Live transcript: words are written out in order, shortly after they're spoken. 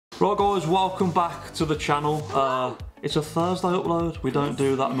Right guys, welcome back to the channel. It's a Thursday upload. We don't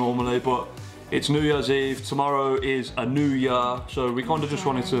do that normally, but it's New Year's Eve. Tomorrow is a new year, so we kind of just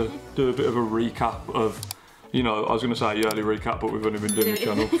wanted to do a bit of a recap of, you know, I was going to say yearly recap, but we've only been doing the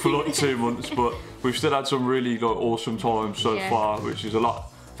channel for like 2 months, but we've still had some really like awesome times so far, which is a lot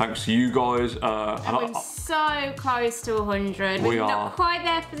thanks to you guys. And we're so close to 100. We're not quite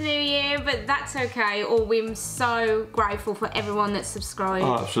there for the new year, but that's okay. We're so grateful for everyone that's subscribed.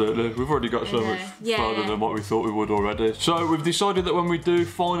 Oh, absolutely. We've already got so much further than what we thought we would already. So we've decided that when we do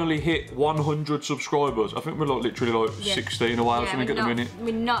finally hit 100 subscribers, I think we're like literally like 16 away or something at the minute.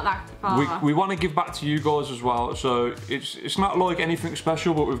 We're not that far. We want to give back to you guys as well. So it's not like anything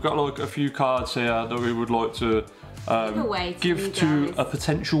special, but we've got like a few cards here that we would like to give to a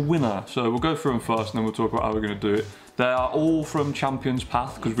potential winner. So we'll go through them first and then we'll talk about how we're going to do it. They are all from Champions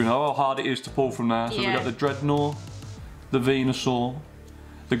Path because we know how hard it is to pull from there. So we've got the Dreadnought, the Venusaur,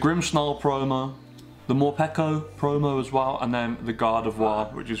 the Grimmsnarl promo, the Morpeko promo as well, and then the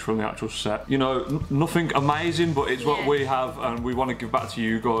Gardevoir, which is from the actual set. You know, nothing amazing, but it's what we have and we want to give back to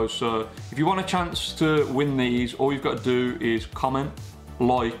you guys. So if you want a chance to win these, all you've got to do is comment,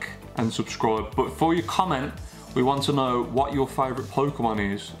 like and subscribe. But for your comment, we want to know what your favourite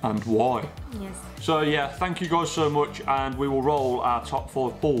Pokemon is and why. Yes. So yeah, thank you guys so much, and we will roll our top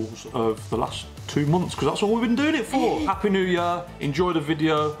 5 pulls of the last 2 months because that's all we've been doing it for. Happy New Year, enjoy the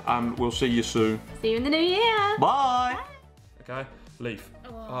video, and we'll see you soon. See you in the new year. Bye. Okay, Leaf.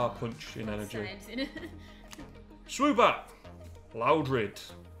 Punch in energy. Swooper. Loudred.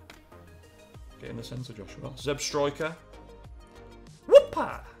 Get in the centre, Joshua. Zeb Striker.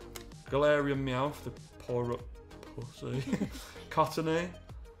 Whooper. Galarian Meowth, the poor pussy. Cottony.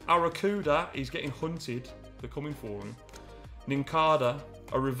 Arrokuda, he's getting hunted. They're coming for him. Nincada,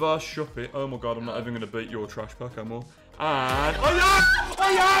 a reverse Shuppet. Oh my god, I'm not even going to beat your trash pack, am I? And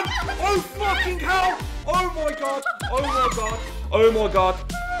I am! Oh fucking hell! Oh my god! Oh my god! Oh my god!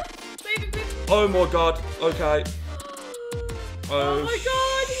 Oh my god! Okay. Oh my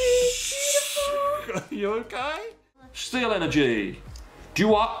god, he's beautiful! Are you okay? Steel Energy.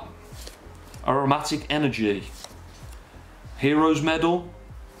 Duat. Aromatic Energy. Heroes Medal.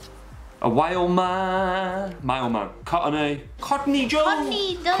 A Whaleman. Mailman. Cottony Joe.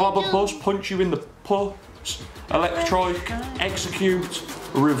 Clobberpuss. Punch you in the puss. Electric. Execute.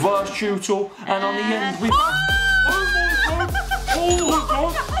 Reverse Tutel. And on the end we... Oh my god! Oh my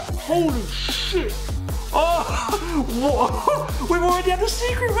god! Holy shit! Oh! What? We've already had a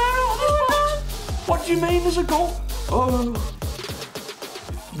secret rare on this box! What do you mean there's a gold? Oh.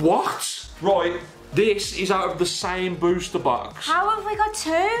 What? Right, this is out of the same booster box. How have we got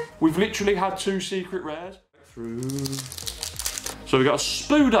 2? We've literally had 2 secret rares. So we got a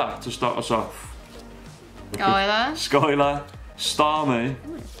Spooder to start us off. Skylar. Starmie,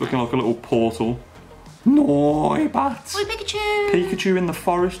 looking like a little portal. Noibat. Oh, Pikachu. Pikachu in the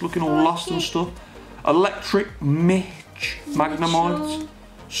forest, looking all lost and stuff. Electric Mitch. Magnemite.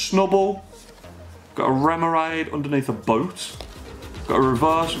 Snubble. Got a Remoraid underneath a boat. Got a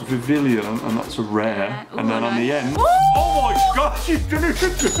reverse Vivillon, and that's a rare. And then on the end, oh my gosh, you did it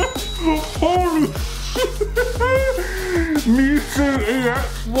again! Holy Mewtwo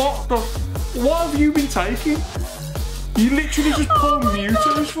EX, what have you been taking? You literally just pull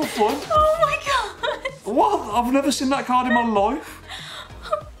Mewtwo's for fun? Oh my god! What? I've never seen that card in my life.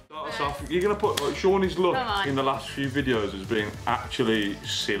 You're going to put like Shaunie's luck in the last few videos as being actually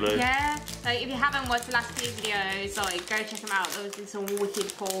silly. Yeah, like if you haven't watched the last few videos, like go check them out. There was some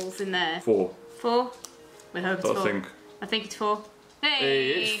wicked pulls in there. 4. 4? We hope it's 4. I think it's 4. Hey,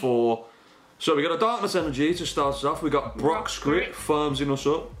 it's 4. So we got a Darkness Energy to start us off. We got Brock Script, firmsing us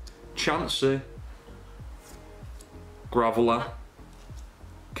up. Chansey. Graveler.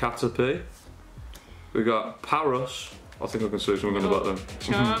 Caterpie. We got Paros. I think I can see something about them.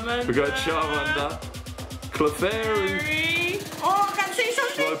 Charmander. We got Charmander. Clefairy. Oh, I can see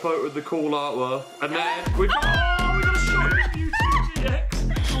something. Slowpoke with the cool artwork. And then we got a Shaunie Mewtwo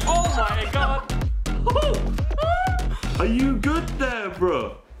GX. Oh my god. Are you good there,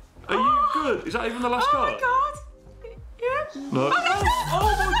 bro? Are you good? Is that even the last card? Oh my god. Yeah. No. Oh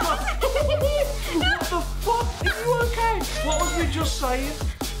my god. What the fuck? Are you okay? What was we just saying?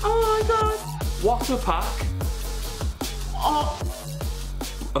 Oh my god. What a pack. Oh.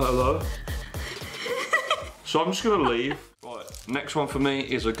 Hello. So I'm just gonna leave. Right, next one for me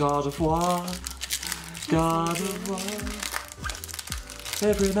is a Gardevoir. Gardevoir.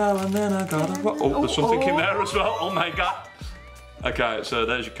 Every now and then I gotta. Oh, there's something in there as well. Oh my god. Okay, so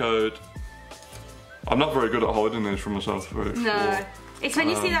there's your code. I'm not very good at hiding these from myself. No. It's when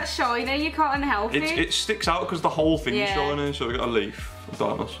you see that shiny, you can't help it. It sticks out because the whole thing's shiny, so we got a leaf of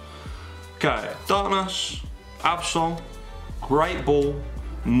Darkness. Okay, Darkness, Absol, Great Ball,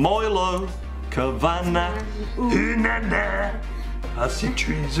 Milo, Cavanna, Unana, I see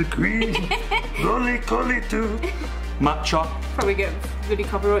trees of green, Lolly Collie too, Matcha. Probably get really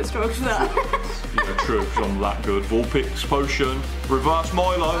copyright strikes for that. Yeah, true, because I'm that good. Vulpix, Potion, Reverse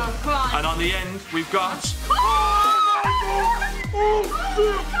Milo, and on the end we've got...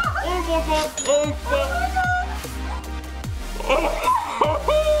 Oh my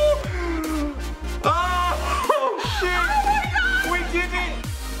god! Oh shit! We did it!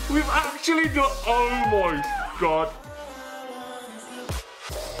 We've actually done. Oh my god!